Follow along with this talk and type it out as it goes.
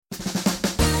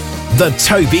The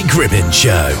Toby Gribbin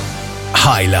Show.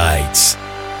 Highlights.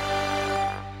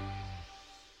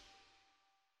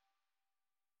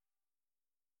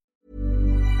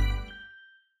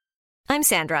 I'm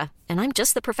Sandra, and I'm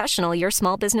just the professional your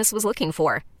small business was looking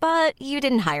for. But you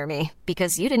didn't hire me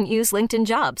because you didn't use LinkedIn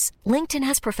Jobs. LinkedIn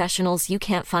has professionals you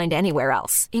can't find anywhere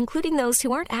else, including those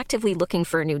who aren't actively looking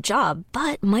for a new job,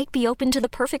 but might be open to the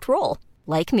perfect role,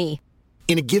 like me.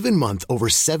 In a given month, over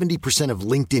 70% of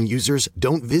LinkedIn users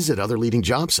don't visit other leading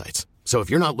job sites. So if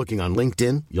you're not looking on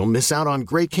LinkedIn, you'll miss out on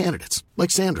great candidates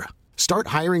like Sandra. Start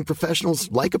hiring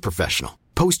professionals like a professional.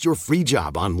 Post your free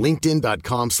job on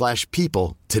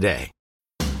linkedin.com/people today.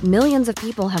 Millions of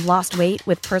people have lost weight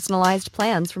with personalized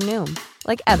plans from Noom.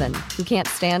 Like Evan, who can't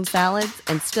stand salads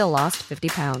and still lost 50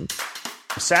 pounds.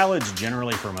 Salads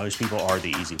generally for most people are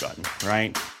the easy button,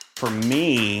 right? For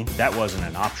me, that wasn't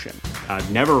an option. I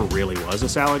never really was a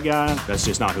salad guy. That's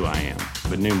just not who I am.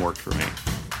 But Noom worked for me.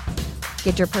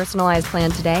 Get your personalized plan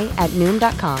today at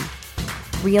Noom.com.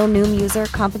 Real Noom user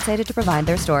compensated to provide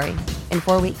their story. In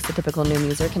 4 weeks, the typical Noom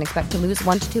user can expect to lose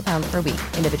 1 to 2 pounds per week.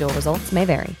 Individual results may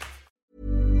vary.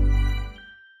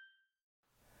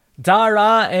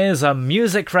 Dara is a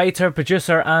music writer,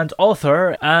 producer and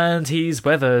author, and he's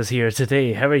with us here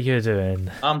today. How are you doing?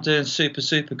 I'm doing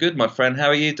super good, my friend. How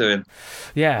are you doing?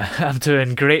 Yeah, I'm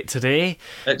doing great today.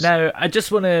 Excellent. Now, I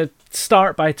just want to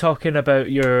start by talking about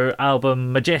your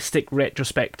album Majestic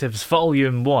Retrospectives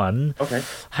Volume 1. Okay.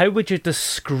 How would you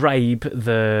describe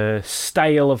the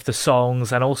style of the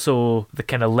songs and also the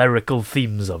kind of lyrical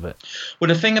themes of it? Well,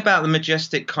 the thing about the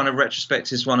Majestic kind of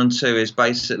Retrospectives 1 and 2 is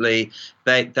basically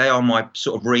they are my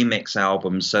sort of remix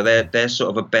albums. So they're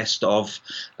sort of a best of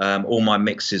all my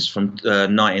mixes from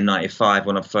 1995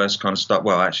 when I first kind of started.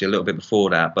 Well, actually a little bit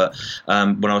before that, but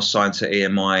when I was signed to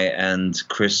EMI and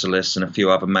Chrysalis and a few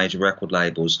other major record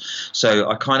labels. So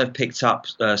I kind of picked up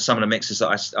some of the mixes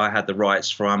that I had the rights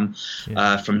from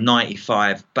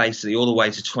 95 basically all the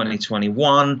way to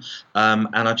 2021. And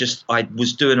I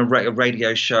was doing a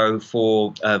radio show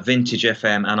for Vintage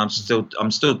FM, and I'm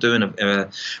still doing a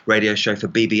radio show for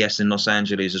BBS in Los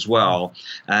Angeles as well.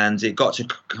 And it got to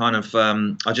kind of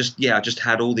I just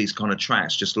had all these kind of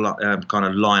tracks just kind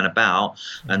of lying about,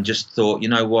 and just thought, you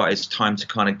know what, it's time to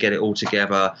kind of get it all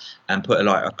together and put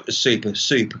a super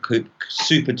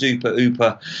duper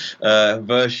ooper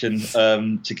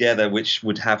version together, which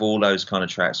would have all those kind of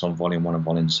tracks on Volume 1 and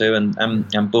Volume 2,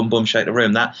 and boom boom shake the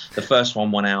room. That the first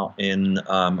one went out in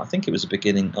I think it was the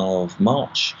beginning of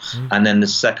March, and then the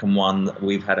second one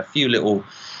we've had a few little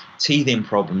teething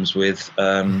problems with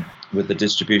the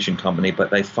distribution company,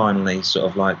 but they finally sort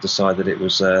of like decided it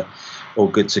was all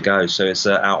good to go. So it's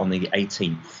out on the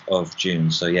 18th of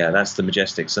June. So yeah, that's the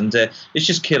Majestics, and it's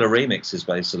just killer remixes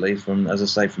basically from, as I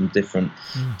say, from different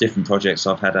projects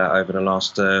I've had out over the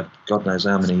last God knows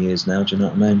how many years now. Do you know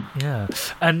what I mean? Yeah.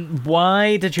 And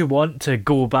why did you want to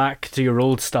go back to your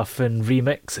old stuff and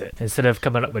remix it instead of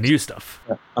coming up with new stuff?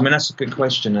 I mean, that's a good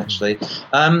question actually.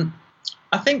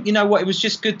 I think, you know what, it was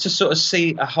just good to sort of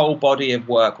see a whole body of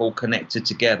work all connected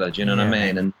together. Do you know what I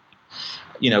mean? And,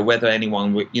 you know, whether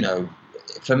anyone would, you know,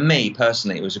 for me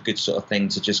personally, it was a good sort of thing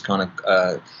to just kind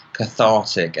of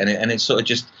cathartic. And it sort of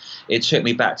just, it took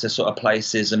me back to sort of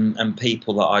places and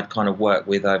people that I'd kind of worked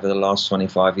with over the last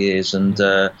 25 years. And,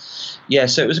 so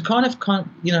it was a kind of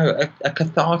you know, a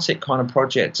cathartic kind of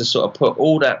project to sort of put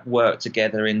all that work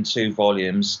together in 2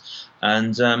 volumes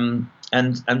and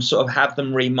sort of have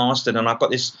them remastered. And I've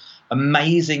got this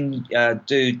amazing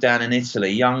dude down in Italy,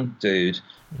 young dude,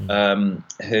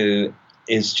 who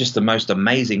is just the most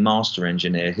amazing master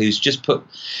engineer, who's just put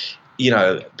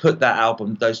that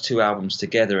album, those 2 albums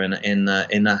together in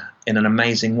an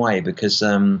amazing way, because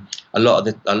a lot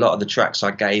of the tracks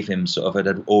I gave him sort of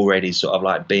had already sort of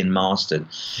like been mastered,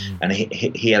 and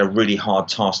he had a really hard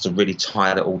task to really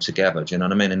tie it all together. Do you know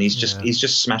what I mean? And he's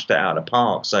just smashed it out of the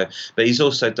park. So, but he's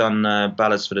also done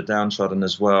Ballads for the Downtrodden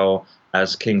as well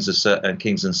as Kings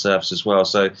and Serfs as well.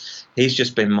 So he's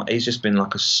just been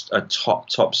like a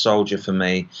top soldier for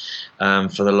me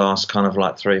for the last kind of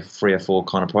like three or four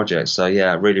kind of projects. So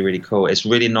yeah, really cool. It's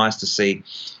really nice to see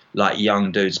like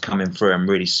young dudes coming through and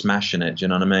really smashing it. Do you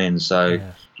know what I mean? So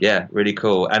yeah, really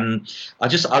cool. And I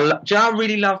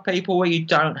really love people where you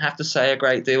don't have to say a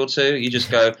great deal to. You just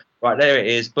go, right, there it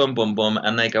is, boom, boom, boom,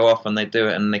 and they go off and they do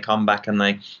it and they come back and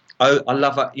they. Oh, I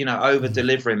love it, you know,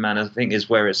 over-delivering, man, I think is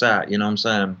where it's at, you know what I'm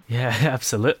saying? Yeah,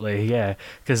 absolutely, yeah.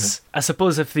 Because I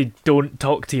suppose if they don't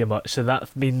talk to you much, then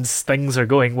that means things are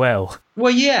going well.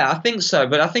 Well, yeah, I think so.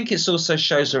 But I think it also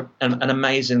shows an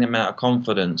amazing amount of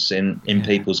confidence in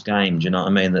people's game, do you know what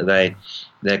I mean? That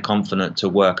they're confident to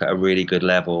work at a really good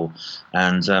level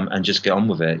and just get on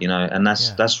with it, you know, and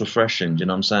that's refreshing. Do you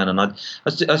know what I'm saying? And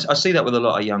I see that with a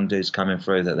lot of young dudes coming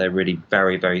through, that they're really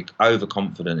very, very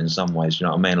overconfident in some ways. You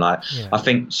know what I mean? Like, I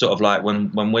think sort of like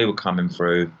when we were coming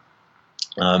through,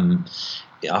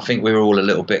 I think we were all a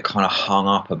little bit kind of hung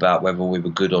up about whether we were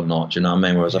good or not. Do you know what I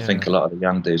mean? Whereas I think a lot of the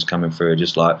young dudes coming through are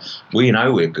just like, we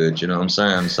know we're good. Do you know what I'm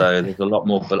saying? So there's a lot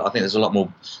more. But I think there's a lot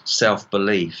more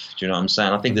self-belief. Do you know what I'm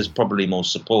saying? I think there's probably more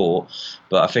support.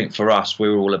 But I think for us, we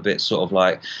were all a bit sort of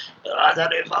like, I don't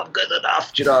know if I'm good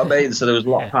enough. Do you know what I mean? So there was a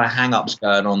lot of kind of hang-ups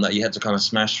going on that you had to kind of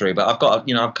smash through. But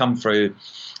I've come through,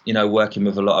 you know, working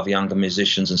with a lot of younger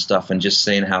musicians and stuff, and just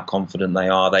seeing how confident they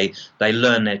are. They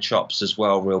learn their chops as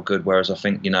well real good, whereas I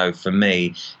think, you know, for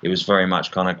me, it was very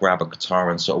much kind of grab a guitar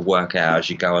and sort of work out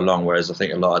as you go along, whereas I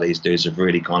think a lot of these dudes have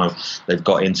really kind of, they've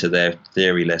got into their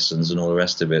theory lessons and all the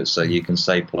rest of it. So you can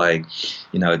say play,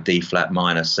 you know, a D flat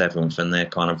minor 7th, and they're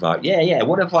kind of like, yeah,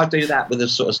 what if I do that with a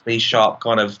sort of C sharp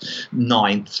kind of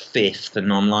 9th, 5th?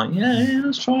 And I'm like, yeah,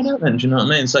 let's try that then. Do you know what I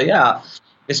mean? So yeah,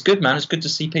 it's good, man. It's good to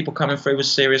see people coming through with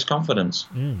serious confidence.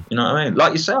 You know what I mean?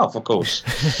 Like yourself, of course.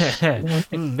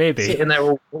 Maybe. Sitting there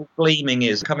all gleaming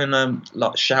is coming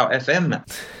like Shout FM,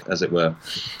 as it were.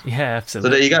 Yeah, absolutely.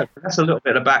 So there you go. That's a little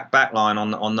bit of backline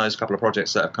on those couple of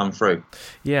projects that have come through.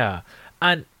 Yeah.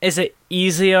 And is it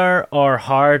easier or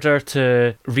harder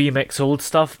to remix old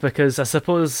stuff? Because I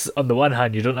suppose on the one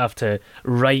hand you don't have to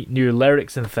write new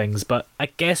lyrics and things, but I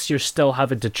guess you're still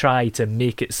having to try to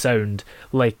make it sound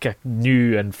like a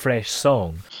new and fresh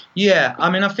song. Yeah,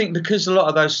 I mean, I think because a lot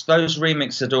of those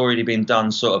remixes had already been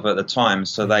done sort of at the time,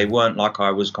 so they weren't like I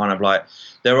was kind of like,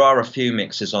 there are a few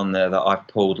mixes on there that I've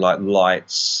pulled, like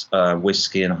Lights,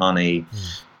 Whiskey and Honey.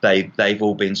 They've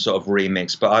all been sort of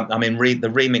remixed, but I mean, the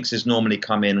remixes normally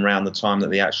come in around the time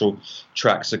that the actual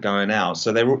tracks are going out.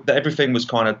 So everything was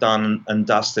kind of done and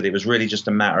dusted. It was really just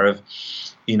a matter of,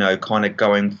 you know, kind of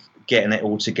getting it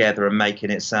all together and making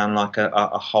it sound like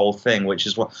a whole thing, which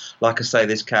is what, like I say,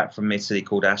 this cat from Italy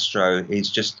called Astro,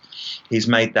 he's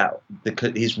made that,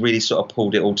 he's really sort of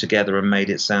pulled it all together and made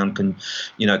it sound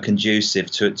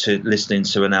conducive to listening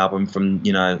to an album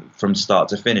from start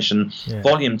to finish. And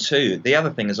Volume 2, the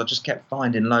other thing is I just kept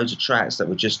finding loads of tracks that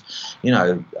were just, you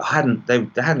know, they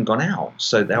hadn't gone out,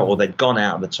 or they'd gone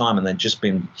out at the time and they'd just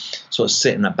been sort of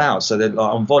sitting about. So like,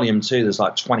 on Volume 2 there's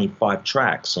like 25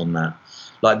 tracks on that.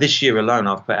 Like this year alone,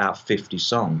 I've put out 50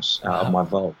 songs out of my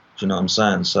vault. Do you know what I'm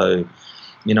saying? So,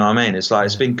 you know what I mean? It's like,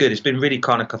 it's been good. It's been really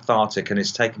kind of cathartic, and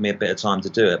it's taken me a bit of time to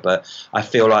do it. But I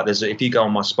feel like if you go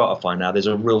on my Spotify now, there's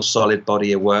a real solid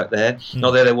body of work there.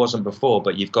 Not that there wasn't before,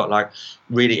 but you've got like,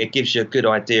 really, it gives you a good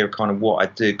idea of kind of what I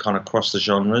do kind of across the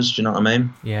genres. Do you know what I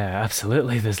mean? Yeah,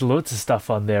 absolutely. There's loads of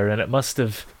stuff on there, and it must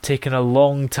have taken a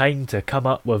long time to come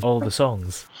up with all the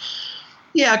songs.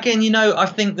 Yeah, again, you know, I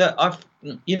think that I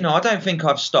don't think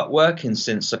I've stopped working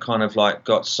since I kind of like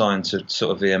got signed to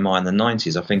sort of EMI in the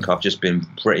 90s. I think I've just been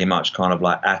pretty much kind of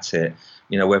like at it,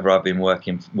 you know, whether I've been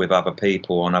working with other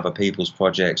people on other people's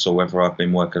projects or whether I've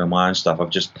been working on my own stuff.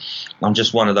 I'm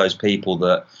just one of those people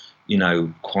that, you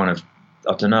know, kind of,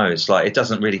 I don't know, it's like, it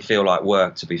doesn't really feel like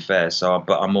work, to be fair.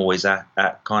 But I'm always at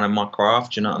kind of my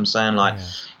craft, you know what I'm saying? Like,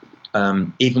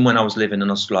 even when I was living in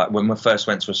Australia, like when we first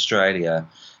went to Australia,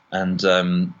 and,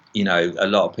 you know, a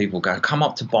lot of people go, come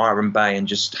up to Byron Bay and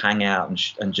just hang out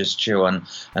and just chill. And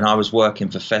I was working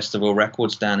for Festival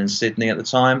Records down in Sydney at the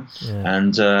time. Yeah.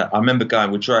 And I remember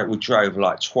we drove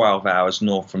like 12 hours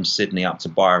north from Sydney up to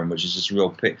Byron, which is this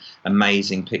real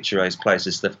amazing picturesque place.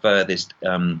 It's the furthest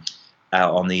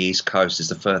out on the East Coast. It's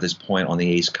the furthest point on the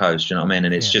East Coast, you know what I mean?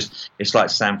 And it's it's like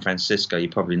San Francisco. You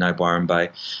probably know Byron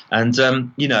Bay. And,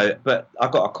 you know, but I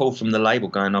got a call from the label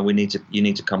going, oh, you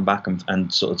need to come back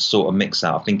and sort of mix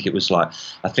out. I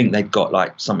think they'd got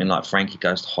like something like Frankie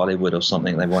Goes to Hollywood or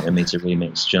something they wanted me to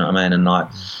remix, do you know what I mean? And like,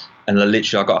 and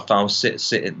literally I got a phone,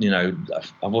 sit, you know,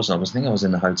 I think I was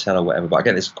in the hotel or whatever, but I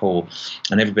get this call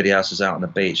and everybody else is out on the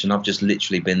beach, and I've just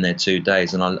literally been there 2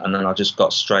 days, and then I just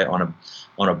got straight on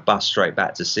a bus straight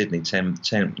back to Sydney,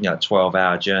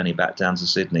 12-hour journey back down to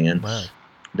Sydney, and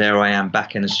there I am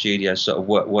back in the studio sort of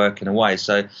working away.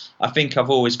 So I think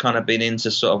I've always kind of been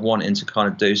into sort of wanting to kind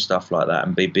of do stuff like that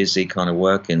and be busy kind of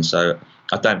working. So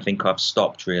I don't think I've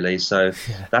stopped really. So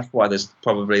that's why there's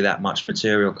probably that much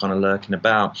material kind of lurking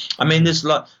about. I mean, there's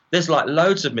like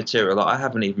loads of material that I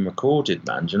haven't even recorded,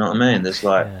 man. Do you know what I mean? There's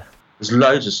like there's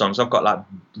loads of songs. I've got like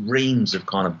reams of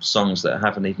kind of songs that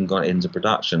haven't even gone into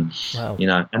production. Wow. You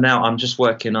know, and now I'm just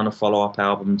working on a follow-up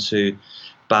album to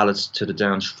Ballads for the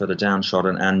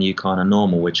Downtrodden and New Kind of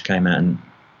Normal, which came out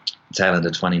tail end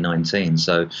of 2019.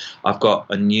 So I've got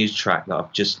a new track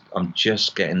that I'm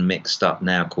just getting mixed up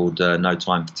now called No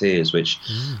Time for Tears, which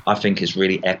I think is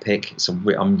really epic.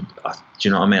 Do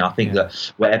you know what I mean? I think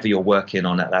that whatever you're working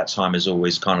on at that time is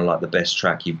always kind of like the best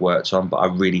track you've worked on, but I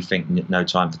really think No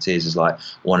Time for Tears is like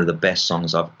one of the best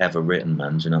songs I've ever written,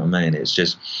 man. Do you know what I mean?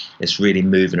 It's really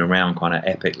moving around kind of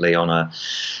epically on a,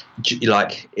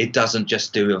 like, it doesn't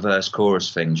just do a verse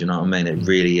chorus thing. Do you know what I mean? It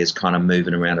really is kind of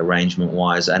moving around arrangement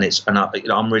wise, and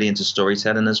I'm really into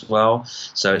storytelling as well.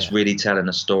 So it's really telling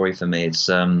a story for me. It's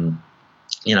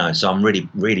you know, so I'm really,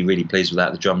 really, really pleased with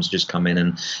that. The drums just come in,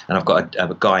 and I've got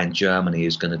a guy in Germany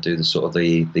who's going to do the sort of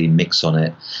the mix on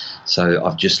it. So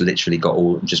I've just literally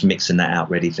got just mixing that out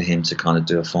ready for him to kind of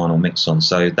do a final mix on.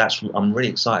 So I'm really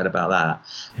excited about that.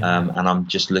 And I'm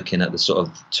just looking at the sort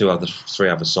of 3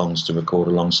 other songs to record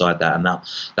alongside that, and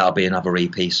that'll be another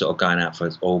EP sort of going out for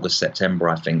August, September,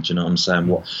 I think. Do you know what I'm saying?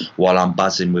 While I'm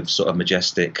buzzing with sort of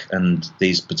Majestic and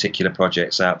these particular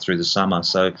projects out through the summer.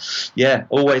 So yeah,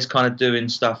 always kind of doing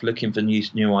stuff, looking for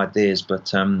new ideas.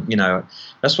 But you know,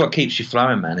 that's what keeps you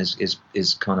flowing, man.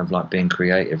 Is kind of like being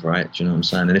creative, right? Do you know what I'm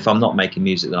saying? And if I'm not making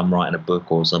music, then I'm writing a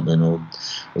book or something, or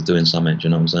doing something. Do you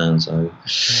know what I'm saying?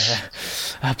 So yeah,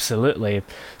 absolutely.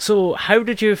 So how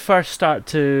did you first start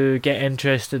to get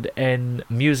interested in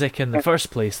music in the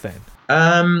first place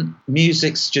then?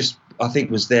 Music's just, I think,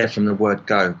 was there from the word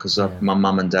go, because my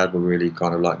mum and dad were really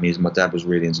kind of like music. My dad was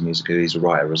really into music. He's a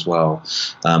writer as well,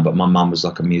 but my mum was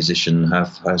like a musician.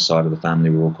 Her side of the family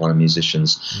were all kind of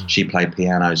musicians. She played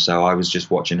piano, so I was just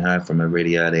watching her from a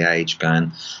really early age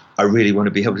going, I really want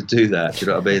to be able to do that. Do you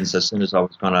know what I mean? So as soon as I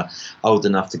was kind of old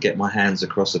enough to get my hands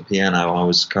across a piano, I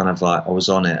was kind of like, I was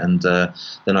on it. And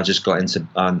then I just got into,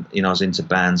 I was into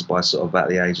bands by sort of about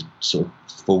the age of sort of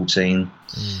 14,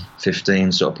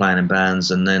 15, sort of playing in bands.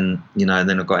 And then,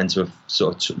 then I got into a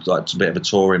sort of like a bit of a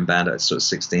touring band at sort of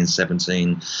 16,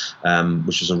 17,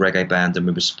 which was a reggae band. And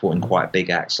we were supporting quite big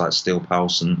acts like Steel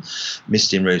Pulse and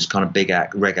Misty and Roots, kind of big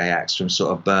reggae acts from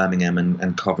sort of Birmingham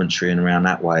and Coventry and around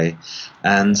that way.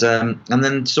 And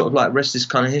then sort of like rest is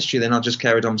kind of history. Then I just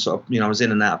carried on sort of, I was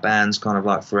in and out of bands kind of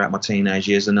like throughout my teenage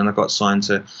years. And then I got signed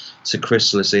to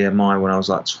Chrysalis EMI when I was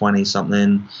like 20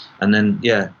 something. And then,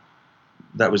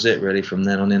 that was it really. From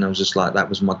then on in, I was just like, that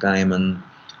was my game. And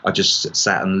I just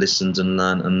sat and listened and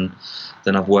learned. And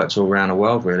then I've worked all around the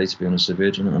world really, to be honest with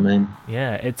you. Do you know what I mean?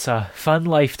 Yeah, it's a fun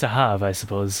life to have, I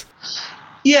suppose.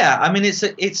 Yeah, I mean,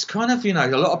 it's kind of,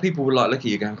 a lot of people would like look at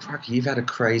you going, cracky, you've had a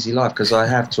crazy life, because I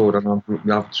have toured and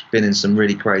I've been in some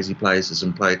really crazy places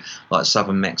and played like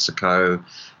southern Mexico.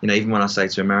 Even when I say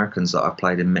to Americans that I've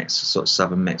played in sort of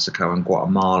southern Mexico and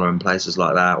Guatemala and places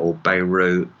like that, or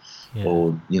Beirut,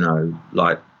 or,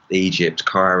 like Egypt,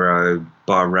 Cairo,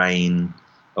 Bahrain,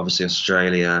 obviously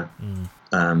Australia,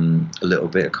 a little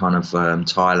bit of kind of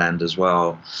Thailand as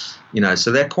well.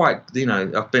 So they're quite,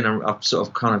 I've sort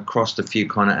of kind of crossed a few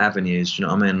kind of avenues, do you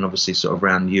know what I mean? And obviously sort of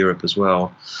around Europe as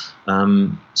well.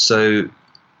 So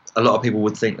a lot of people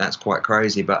would think that's quite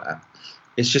crazy, but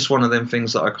it's just one of them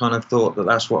things that I kind of thought that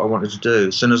that's what I wanted to do.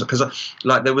 As soon as, because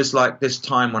there was like this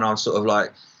time when I was sort of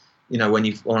like,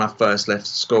 when I first left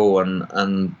school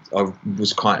and I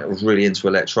was really into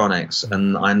electronics,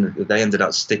 and they ended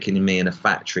up sticking me in a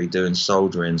factory doing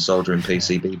soldering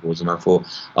PCB boards, and I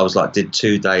thought did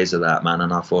 2 days of that, man,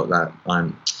 and I thought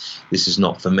this is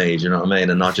not for me, do you know what I mean?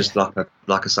 And I just like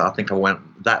I said, I think I went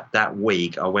that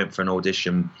week I went for an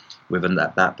audition with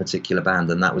that particular band,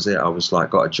 and that was it. I was like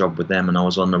got a job with them, and I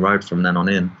was on the road from then on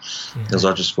in, because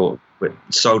I just thought with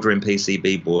soldering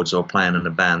PCB boards or playing in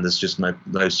a band, there's just no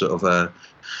sort of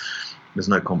there's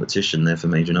no competition there for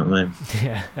me. Do you know what I mean?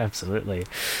 Yeah, absolutely.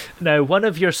 Now, one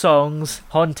of your songs,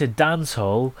 Haunted Dance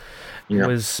Hall,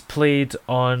 was played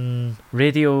on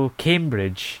Radio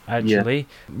Cambridge. Actually,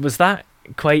 was that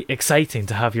quite exciting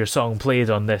to have your song played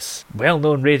on this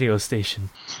well-known radio station?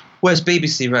 Well, it's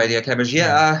BBC Radio Cambridge.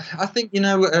 I think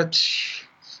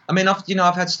I mean,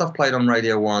 I've had stuff played on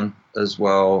Radio 1 as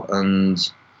well, and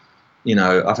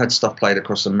I've had stuff played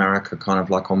across America, kind of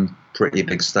like on pretty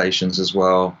big stations as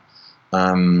well.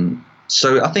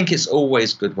 So I think it's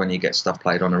always good when you get stuff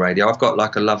played on the radio. I've got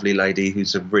like a lovely lady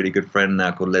who's a really good friend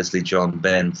now called Leslie John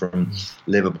Ben from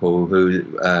Liverpool, who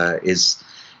is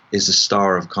a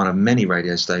star of kind of many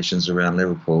radio stations around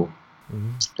Liverpool.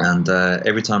 And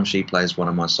every time she plays one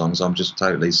of my songs, I'm just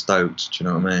totally stoked. Do you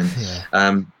know what I mean?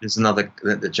 Yeah. There's another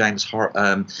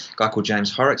guy called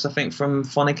James Horrocks, I think, from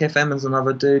Phonic FM. Is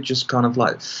another dude, just kind of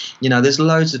like, there's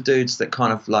loads of dudes that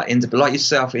kind of like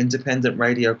yourself, independent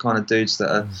radio kind of dudes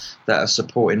that are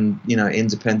supporting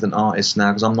independent artists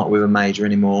now, because I'm not with a major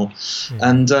anymore.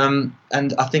 And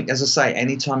I think, as I say,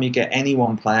 anytime you get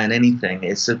anyone playing anything,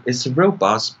 it's a real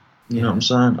buzz. You know what I'm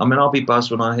saying? I mean, I'll be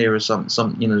buzzed when I hear some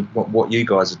what you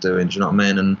guys are doing. Do you know what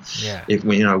I mean? And if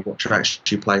what tracks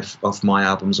you play off my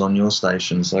albums on your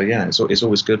station. So yeah, it's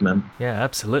always good, man. Yeah,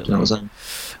 absolutely. Do you know what I'm saying?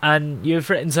 And you've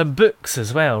written some books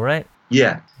as well, right?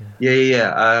 Yeah.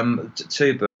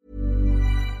 2 books.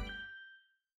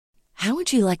 How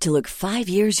would you like to look 5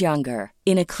 years younger?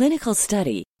 In a clinical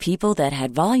study, people that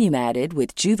had volume added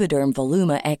with Juvederm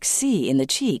Voluma XC in the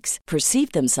cheeks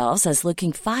perceived themselves as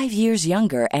looking 5 years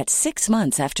younger at 6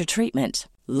 months after treatment.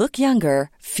 Look younger,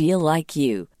 feel like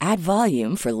you. Add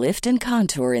volume for lift and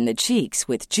contour in the cheeks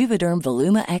with Juvederm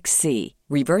Voluma XC.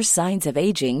 Reverse signs of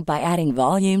aging by adding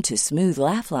volume to smooth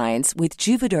laugh lines with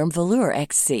Juvederm Volure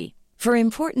XC. For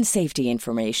important safety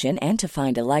information and to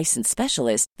find a licensed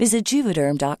specialist, visit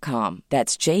Juvederm.com.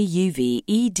 That's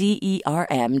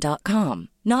JUVEDERM.com.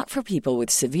 Not for people with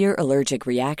severe allergic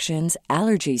reactions,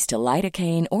 allergies to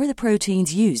lidocaine, or the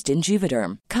proteins used in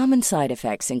Juvederm. Common side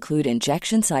effects include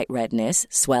injection site redness,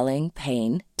 swelling,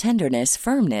 pain, tenderness,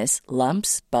 firmness,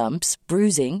 lumps, bumps,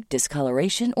 bruising,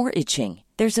 discoloration, or itching.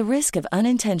 There's a risk of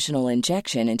unintentional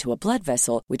injection into a blood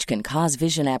vessel, which can cause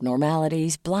vision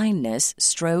abnormalities, blindness,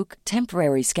 stroke,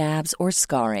 temporary scabs, or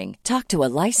scarring. Talk to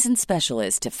a licensed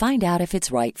specialist to find out if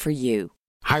it's right for you.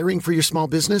 Hiring for your small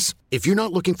business? If you're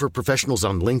not looking for professionals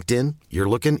on LinkedIn, you're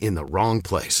looking in the wrong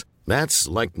place. That's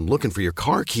like looking for your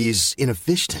car keys in a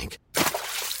fish tank.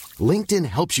 LinkedIn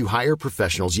helps you hire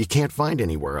professionals you can't find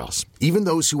anywhere else, even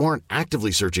those who aren't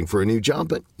actively searching for a new job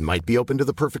but might be open to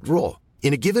the perfect role.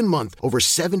 In a given month, over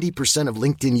 70% of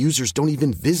LinkedIn users don't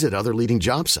even visit other leading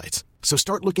job sites. So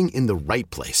start looking in the right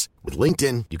place. With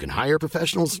LinkedIn, you can hire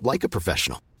professionals like a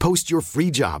professional. Post your free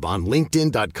job on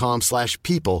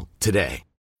linkedin.com/people today.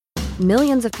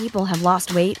 Millions of people have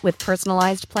lost weight with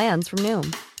personalized plans from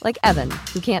Noom. Like Evan,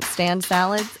 who can't stand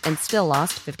salads and still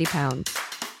lost 50 pounds.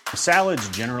 Salads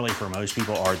generally for most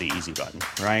people are the easy button,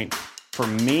 right? For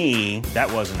me,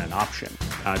 that wasn't an option.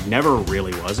 I never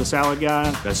really was a salad guy.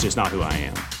 That's just not who I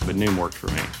am. But Noom worked for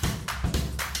me.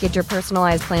 Get your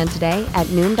personalized plan today at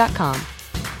Noom.com.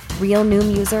 Real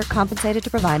Noom user compensated to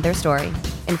provide their story.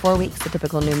 In 4 weeks, the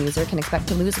typical Noom user can expect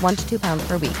to lose 1 to 2 pounds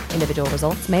per week. Individual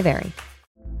results may vary.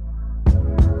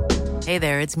 Hey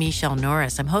there, it's Michelle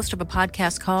Norris. I'm host of a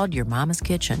podcast called Your Mama's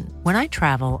Kitchen. When I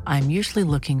travel, I'm usually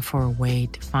looking for a way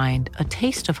to find a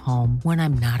taste of home when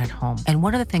I'm not at home. And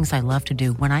one of the things I love to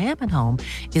do when I am at home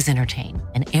is entertain.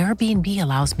 And Airbnb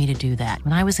allows me to do that.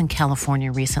 When I was in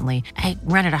California recently, I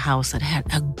rented a house that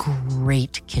had a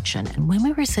great kitchen. And when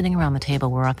we were sitting around the table,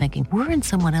 we were all thinking, we're in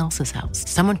someone else's house.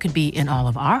 Someone could be in all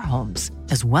of our homes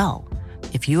as well.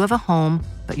 If you have a home,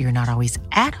 but you're not always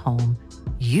at home,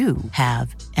 you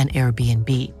have an Airbnb.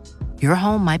 Your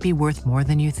home might be worth more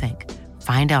than you think.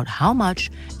 Find out how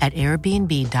much at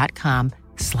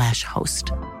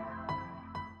airbnb.com/host.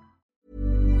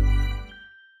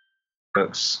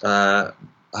 Books.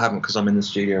 I haven't, because I'm in the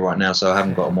studio right now, so I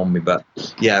haven't got them on me. But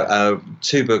yeah,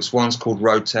 2 books. One's called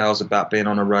Road Tales, about being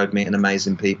on a road, meeting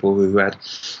amazing people who had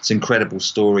some incredible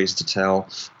stories to tell.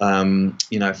 From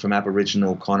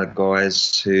Aboriginal kind of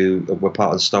guys who were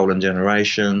part of the Stolen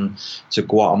Generation, to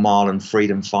Guatemalan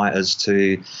freedom fighters,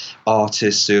 to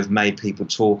artists who have made people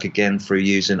talk again through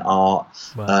using art.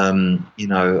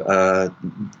 Wow.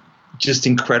 Just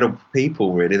incredible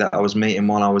people, really, that I was meeting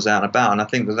while I was out and about. And I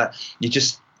think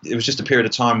it was just a period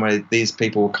of time where these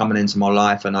people were coming into my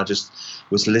life, and I just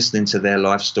was listening to their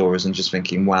life stories and just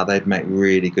thinking, wow, they'd make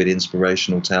really good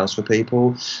inspirational tales for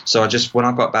people. So when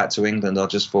I got back to England, I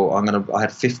just thought I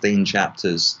had 15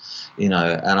 chapters, and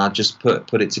I just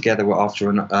put it together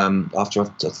after I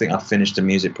think I finished a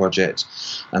music project,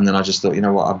 and then I just thought,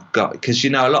 because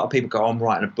a lot of people go, I'm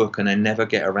writing a book, and they never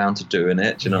get around to doing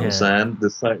it. Do you know what I'm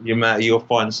saying? You'll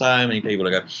find so many people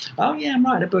that go, oh yeah, I'm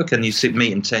writing a book, and you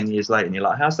meet them 10 years later, and you're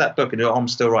like, how's that book? And you're like, I'm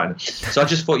still writing it. So I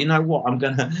just thought, you know what, I'm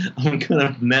gonna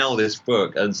nail this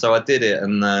book, and so I did it,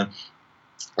 and I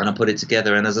put it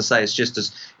together. And as I say,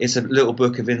 it's a little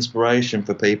book of inspiration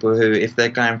for people who, if they're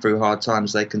going through hard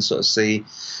times, they can sort of see,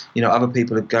 other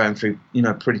people are going through,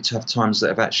 pretty tough times that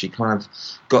have actually kind of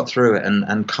got through it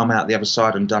and come out the other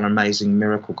side and done amazing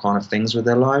miracle kind of things with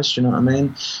their lives. Do you know what I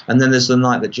mean? And then there's The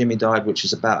Night That Jimmy Died, which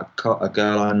is about a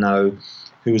girl I know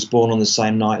who was born on the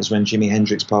same night as when Jimi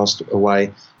Hendrix passed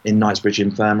away in Knightsbridge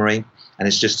Infirmary. And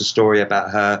it's just a story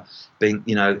about her being,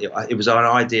 you know, it was an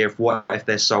idea of what if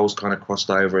their souls kind of crossed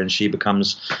over and she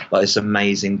becomes like this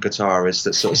amazing guitarist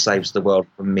that sort of saves the world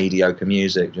from mediocre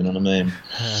music. Do you know what I mean?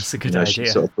 That's a good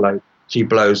idea. She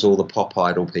blows all the pop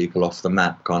idol people off the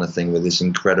map kind of thing with this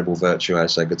incredible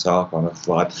virtuoso guitar kind of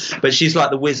vibe. But she's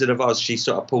like the Wizard of Oz. She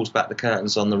sort of pulls back the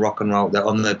curtains on the rock and roll,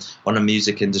 on the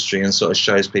music industry, and sort of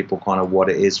shows people kind of what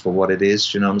it is for what it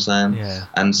is. Do you know what I'm saying? Yeah.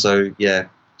 And so, yeah,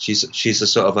 she's a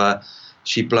sort of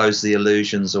she blows the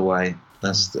illusions away.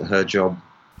 That's her job.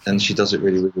 And she does it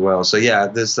really, really well. So yeah,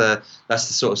 that's the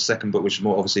sort of second book, which is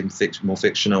more obviously more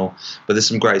fictional, but there's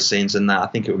some great scenes in that. I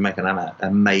think it would make an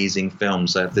amazing film.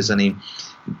 So if there's any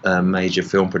major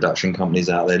film production companies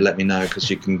out there, let me know, because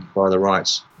you can buy the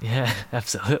rights. Yeah,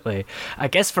 absolutely. I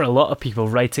guess for a lot of people,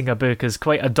 writing a book is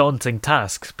quite a daunting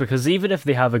task, because even if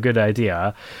they have a good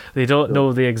idea, they don't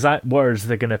know the exact words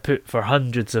they're going to put for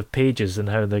hundreds of pages and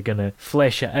how they're going to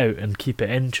flesh it out and keep it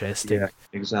interesting. Yeah,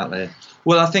 exactly.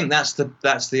 Well, I think that's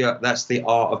the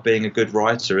art of being a good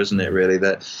writer, isn't it? Really,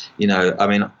 that, you know, I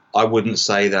mean, I wouldn't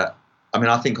say that. I mean,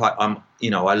 I think I'm, you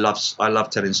know, I love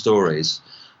telling stories.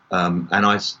 And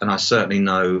I certainly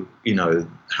know, you know,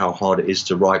 how hard it is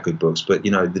to write good books, but,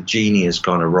 you know, the genius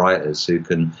kind of writers who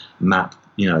can map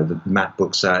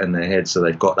books out in their head so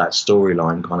they've got that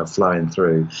storyline kind of flowing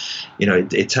through, you know,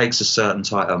 it takes a certain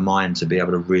type of mind to be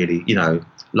able to really, you know,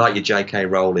 like your J.K.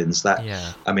 Rowling's,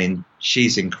 I mean,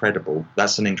 she's incredible.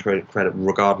 That's an incredible,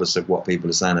 regardless of what people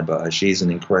are saying about her, she's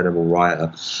an incredible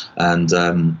writer,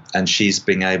 and she's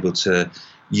being able to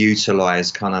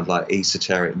utilize kind of like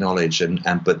esoteric knowledge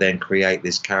but then create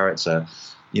this character,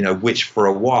 you know, which for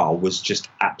a while was just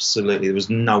absolutely, there was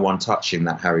no one touching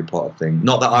that Harry Potter thing.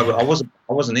 Not that I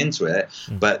wasn't into it,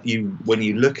 but when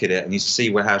you look at it and you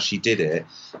see how she did it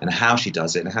and how she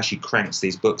does it and how she cranks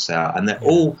these books out, and they're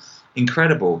all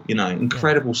incredible, you know,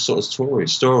 incredible sort of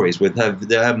stories with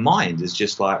her mind is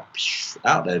just like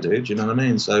out there, dude. You know what I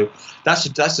mean? So that's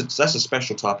a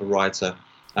special type of writer.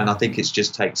 And I think it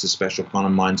just takes a special kind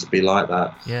of mind to be like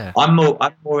that. Yeah. I'm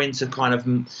more into kind of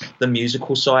the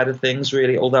musical side of things,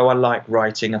 really. Although I like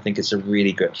writing, I think it's a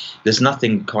really good. There's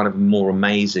nothing kind of more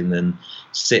amazing than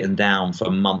sitting down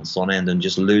for months on end and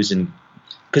just losing.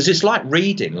 Because it's like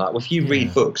reading. Like if you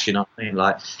read books, you know what I mean?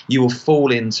 Like you will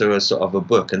fall into a sort of a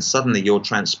book and suddenly you're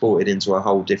transported into a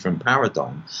whole different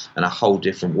paradigm and a whole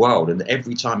different world. And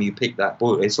every time you pick that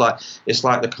book, it's like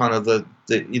the kind of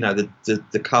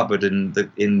the cupboard in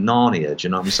Narnia. Do you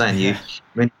know what I'm saying? You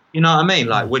know what I mean?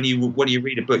 Like when you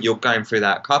read a book, you're going through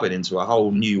that cupboard into a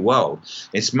whole new world.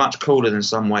 It's much cooler in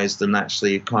some ways than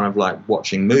actually kind of like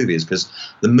watching movies, because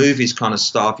the movies kind of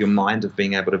starve your mind of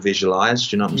being able to visualize.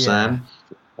 Do you know what I'm saying?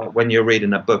 When you're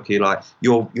reading a book, you're like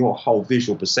your whole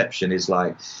visual perception is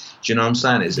like, do you know what I'm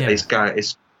saying?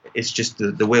 It's just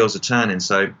the wheels are turning.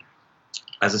 So,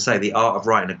 as I say, the art of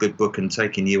writing a good book and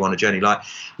taking you on a journey, like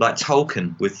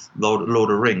Tolkien with Lord of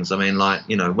the Rings. I mean, like,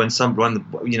 you know, when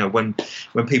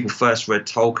people first read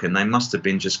Tolkien, they must have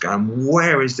been just going,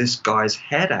 where is this guy's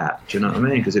head at? Do you know what I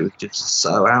mean? Because it was just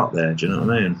so out there. Do you know what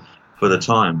I mean? For the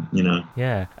time, you know.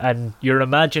 Yeah, and your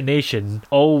imagination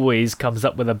always comes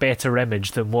up with a better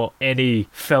image than what any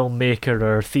filmmaker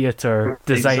or theatre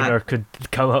designer could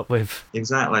come up with.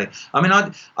 Exactly. I mean,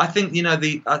 I think, you know,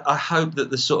 I hope that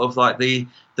the sort of like the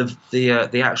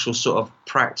actual sort of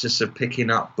practice of picking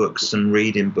up books and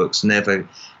reading books never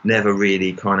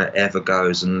really kind of ever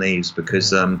goes and leaves,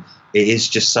 because it is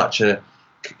just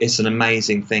it's an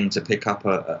amazing thing to pick up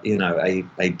a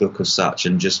book of such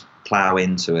and just plow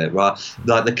into it, right?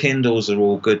 Like the Kindles are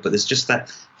all good, but there's just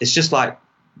that, it's just like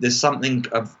there's something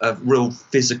of a real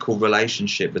physical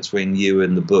relationship between you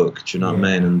and the book. Do you know what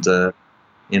I mean? And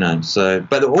you know, so,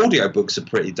 but the audiobooks are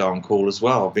pretty darn cool as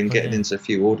well. I've been getting into a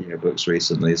few audiobooks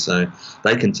recently, so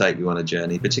they can take you on a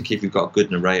journey, particularly if you've got a good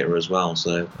narrator as well.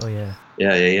 So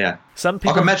yeah. Some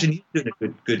people, I can imagine you doing a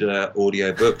good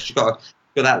audiobook. You've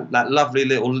got that lovely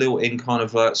little lilting kind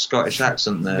of Scottish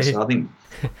accent there. So I think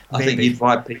you'd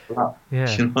vibe people up. Yeah.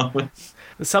 You know?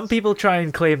 Some people try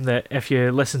and claim that if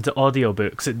you listen to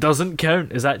audiobooks, it doesn't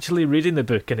count as actually reading the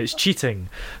book and it's cheating.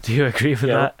 Do you agree with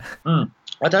that?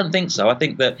 I don't think so. I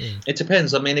think that it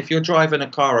depends. I mean, if you're driving a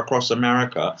car across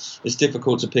America, it's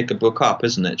difficult to pick a book up,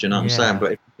 isn't it? Do you know what I'm saying?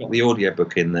 But if you've got the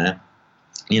audiobook in there,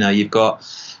 you know, you've got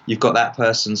that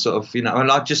person sort of, you know,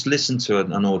 and I just listened to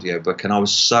an audiobook and I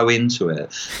was so into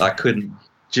it. I couldn't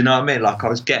Do you know what I mean? Like I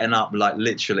was getting up, like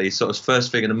literally, sort of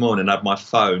first thing in the morning, I'd have my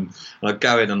phone, and I'd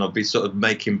go in and I'd be sort of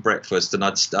making breakfast, and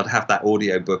I'd have that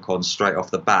audio book on straight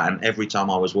off the bat. And every time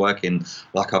I was working,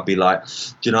 like I'd be like,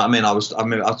 do you know what I mean? I was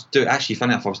doing, actually,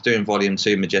 funny enough, I was doing Volume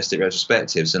 2 Majestic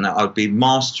Retrospectives, and I'd be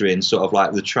mastering sort of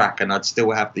like the track, and I'd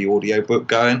still have the audio book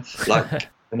going, like.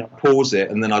 And I'd pause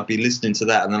it, and then I'd be listening to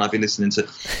that, and then I'd be listening to,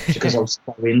 because I was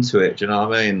so into it, do you know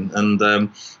what I mean? And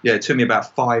yeah, it took me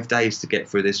about 5 days to get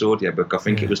through this audiobook. I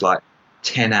think it was like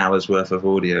 10 hours worth of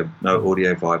audio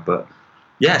vibe, but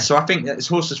yeah, so I think it's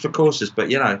horses for courses,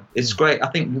 but you know, it's great. I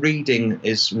think reading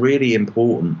is really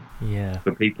important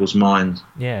for people's minds.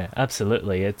 Yeah,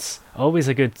 absolutely. It's always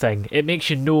a good thing. It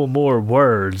makes you know more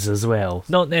words as well.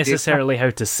 Not necessarily how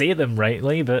to say them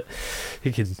rightly, but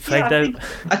you can find out.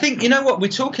 I think, you know what, we're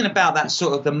talking about that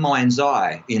sort of the mind's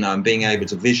eye, you know, and being able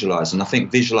to visualize. And I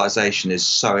think visualization is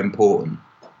so important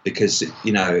because,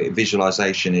 you know,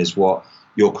 visualization is what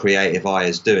your creative eye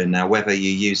is doing. Now, whether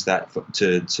you use that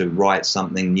to write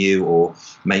something new or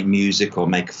make music or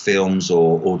make films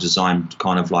or design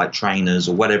kind of like trainers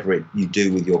or whatever you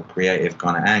do with your creative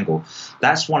kind of angle,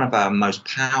 that's one of our most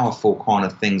powerful kind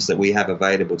of things that we have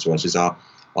available to us is our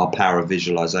power of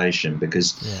visualization,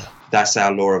 because that's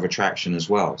our law of attraction as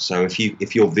well. So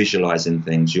if you're visualizing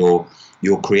things, you're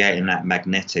creating that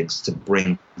magnetics to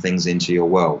bring things into your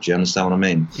world. Do you understand what I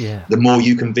mean? Yeah. The more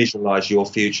you can visualize your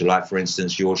future, like for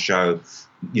instance, your show,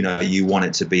 you know, you want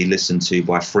it to be listened to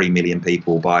by 3 million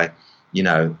people by, you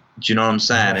know, do you know what I'm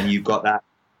saying? And you've got that.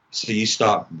 So you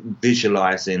start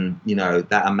visualizing, you know,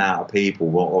 that amount of people.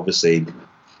 Well, obviously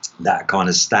that kind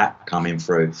of stat coming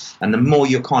through, and the more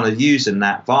you're kind of using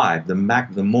that vibe,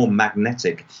 the more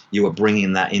magnetic you are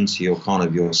bringing that into your kind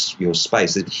of your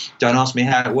space. Don't ask me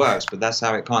how it works, but that's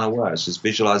how it kind of works. It's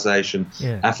visualization,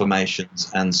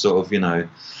 affirmations, and sort of, you know,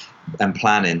 and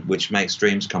planning, which makes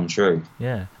dreams come true.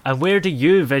 Yeah. And where do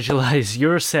you visualize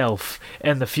yourself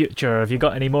in the future? Have you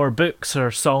got any more books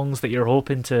or songs that you're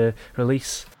hoping to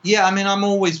release? Yeah, I mean, I'm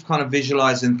always kind of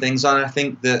visualizing things, and I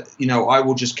think that, you know, I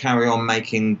will just carry on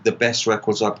making the best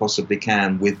records I possibly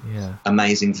can with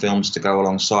amazing films to go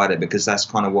alongside it, because that's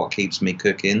kind of what keeps me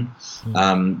cooking.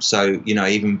 So, you know,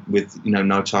 even with, you know,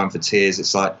 No Time for Tears,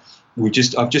 it's like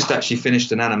I've just actually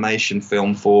finished an animation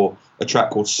film for a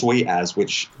track called Sweet As,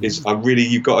 which is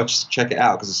you've got to just check it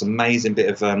out, because it's an amazing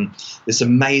bit of this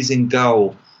amazing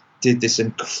girl did this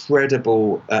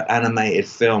incredible animated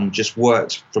film, just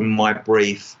worked from my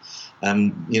brief.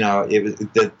 You know,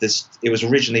 it was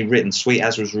originally written, Sweet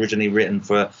As was originally written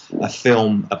for a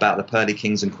film about the Pearly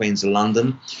Kings and Queens of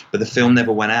London, but the film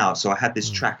never went out. So I had this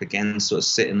track again, sort of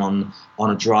sitting on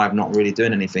a drive, not really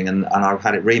doing anything, and I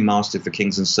had it remastered for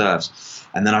Kings and Serfs.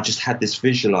 And then I just had this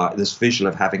visual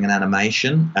of having an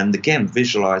animation, and again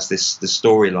visualize the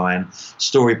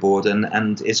storyboard,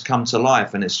 and it's come to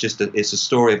life. And it's a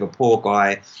story of a poor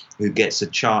guy who gets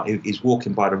he's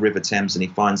walking by the River Thames, and he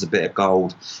finds a bit of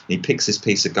gold, and he picks this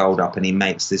piece of gold up, and he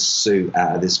makes this suit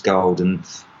out of this gold. And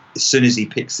as soon as he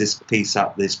picks this piece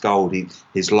up, this gold,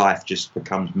 his life just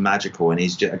becomes magical, and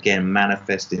he's just, again,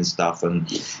 manifesting stuff. And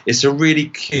it's a really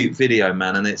cute video,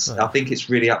 man, and I think it's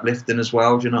really uplifting as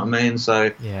well. Do you know what I mean?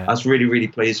 So I was really, really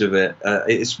pleased with it.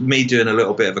 It's me doing a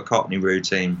little bit of a Cockney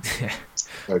routine.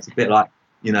 So it's a bit like,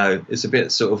 you know, it's a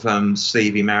bit sort of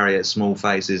Stevie Marriott, Small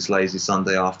Faces, Lazy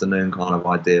Sunday Afternoon kind of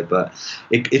idea, but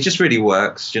it just really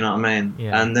works. Do you know what I mean?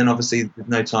 Yeah. And then obviously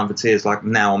No Time for Tears, like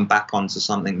now I'm back onto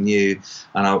something new,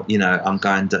 and I'm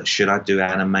going, should I do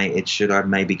animated? Should I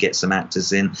maybe get some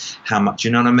actors in? How much? You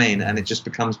know what I mean? And it just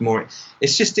becomes more.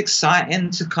 It's just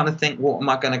exciting to kind of think, what am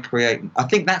I going to create? I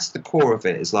think that's the core of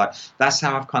it. It's like that's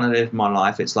how I've kind of lived my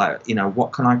life. It's like, you know,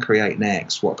 what can I create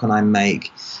next? What can I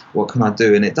make? What can I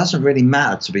do? And it doesn't really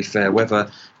matter, to be fair, whether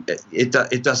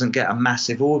it doesn't get a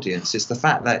massive audience. It's the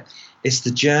fact that it's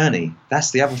the journey.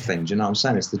 That's the other thing. Do you know what I'm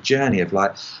saying? It's the journey of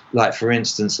like for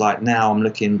instance, like now I'm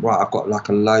looking, right, I've got like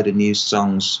a load of new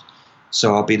songs,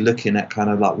 so I'll be looking at kind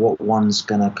of like what one's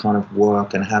going to kind of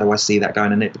work and how do I see that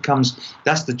going, and it becomes,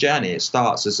 that's the journey. It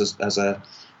starts as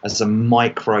a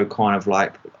micro kind of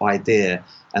like idea,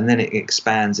 and then it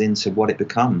expands into what it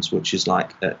becomes, which is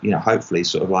like you know, hopefully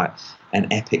sort of like an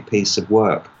epic piece of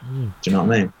work. Do you know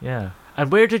what I mean? Yeah.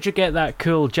 And where did you get that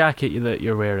cool jacket that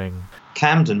you're wearing?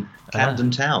 Camden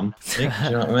Town. I think, do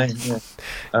you know what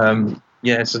I mean?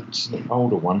 Yeah. It's an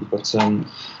older one, but I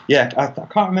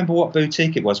can't remember what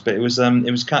boutique it was, but it was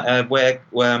kind of where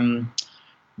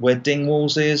where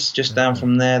Dingwalls is, just down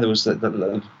from there was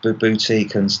the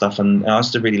boutique and stuff, and I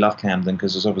used to really love Camden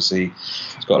because it's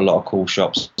got a lot of cool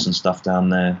shops and stuff down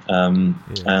there.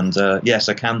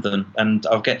 So Camden,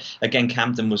 and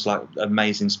Camden was like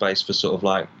amazing space for sort of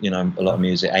like, you know, a lot of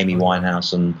music. Amy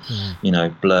Winehouse and you know,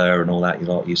 Blur and all that, you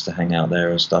lot used to hang out there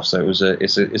and stuff. So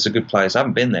it's a good place. I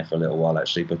haven't been there for a little while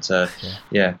actually, but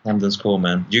Camden's cool,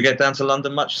 man. Do you get down to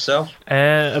London much yourself?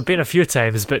 I've been a few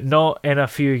times, but not in a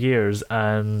few years,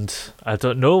 and I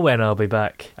don't know when I'll be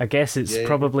back. I guess it's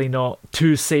probably not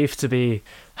too safe to be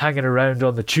hanging around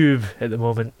on the tube at the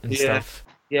moment and stuff.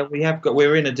 Yeah,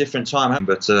 we're in a different time,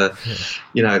 but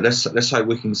you know, let's hope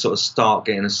we can sort of start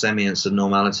getting a semblance of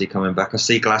normality coming back. I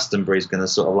see Glastonbury's going to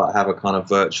sort of like have a kind of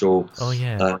virtual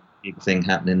thing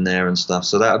happening there and stuff.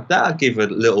 So that'll give a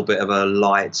little bit of a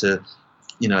light to,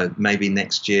 you know, maybe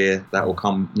next year that will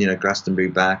come, you know, Glastonbury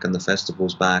back and the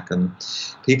festival's back, and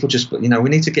people just, you know, we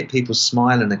need to get people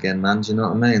smiling again, man. Do you know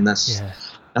what I mean?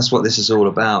 That's what this is all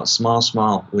about.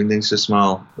 Smile. We need to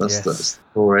smile. That's the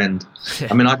core end.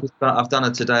 I mean, I've done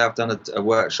it today. I've done a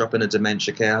workshop in a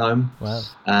dementia care home. Wow.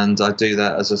 And I do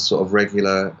that as a sort of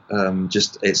regular,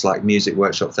 it's like music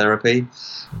workshop therapy.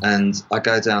 And I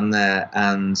go down there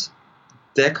and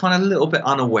they're kind of a little bit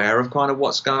unaware of kind of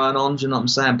what's going on, do you know what I'm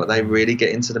saying? But they really get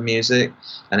into the music,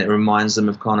 and it reminds them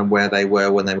of kind of where they were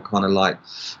when they were kind of like,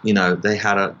 you know, they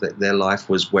had their life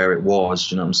was where it was,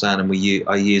 do you know what I'm saying? And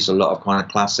I use a lot of kind of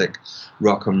classic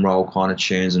rock and roll kind of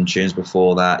tunes and tunes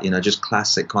before that, you know, just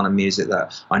classic kind of music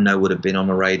that I know would have been on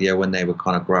the radio when they were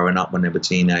kind of growing up, when they were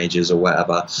teenagers or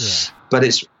whatever. Yeah. But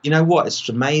it's, you know what, it's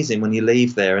amazing when you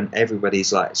leave there and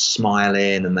everybody's like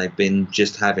smiling and they've been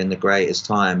just having the greatest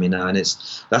time, you know, and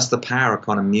that's the power of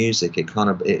kind of music. It kind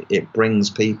of, it brings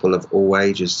people of all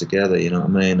ages together, you know what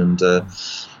I mean?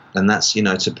 And that's, you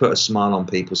know, to put a smile on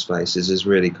people's faces is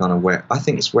really kind of where, I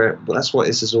think it's where, that's what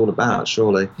this is all about,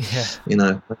 surely. Yeah. You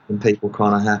know, making people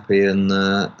kind of happy and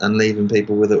leaving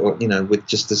people with it, you know, with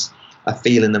just this, a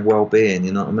feeling of well-being,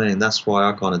 you know what I mean? That's why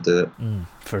I kind of do it.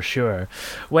 For sure.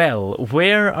 Well,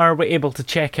 where are we able to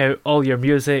check out all your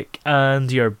music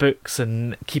and your books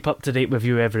and keep up to date with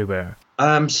you everywhere?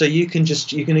 So you can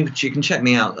check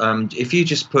me out. If you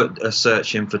just put a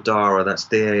search in for Dara, that's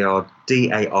DAR.RA,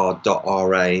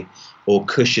 or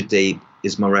Kusha Deep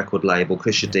is my record label,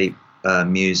 Kusha Deep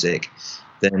Music,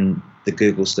 then the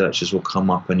Google searches will come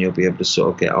up and you'll be able to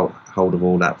sort of get hold of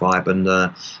all that vibe, and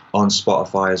on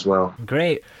Spotify as well.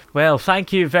 Great. Well,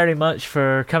 thank you very much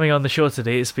for coming on the show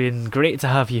today. It's been great to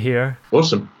have you here.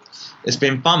 Awesome. It's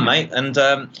been fun, mate,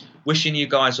 and wishing you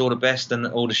guys all the best, and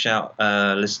all the Shout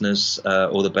listeners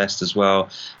all the best as well.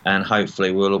 And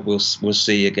hopefully we'll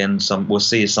see you again. We'll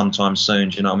see you sometime soon.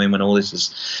 Do you know what I mean? When all this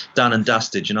is done and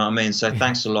dusted. Do you know what I mean? So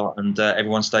thanks a lot, and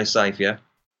everyone stay safe. Yeah.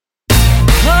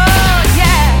 Oh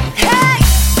yeah, hey,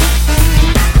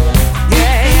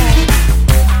 yeah,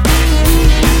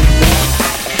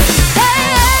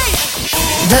 hey.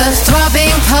 The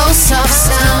throbbing pulse of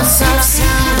sound,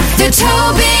 the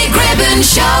Toby Gribbon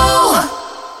Show.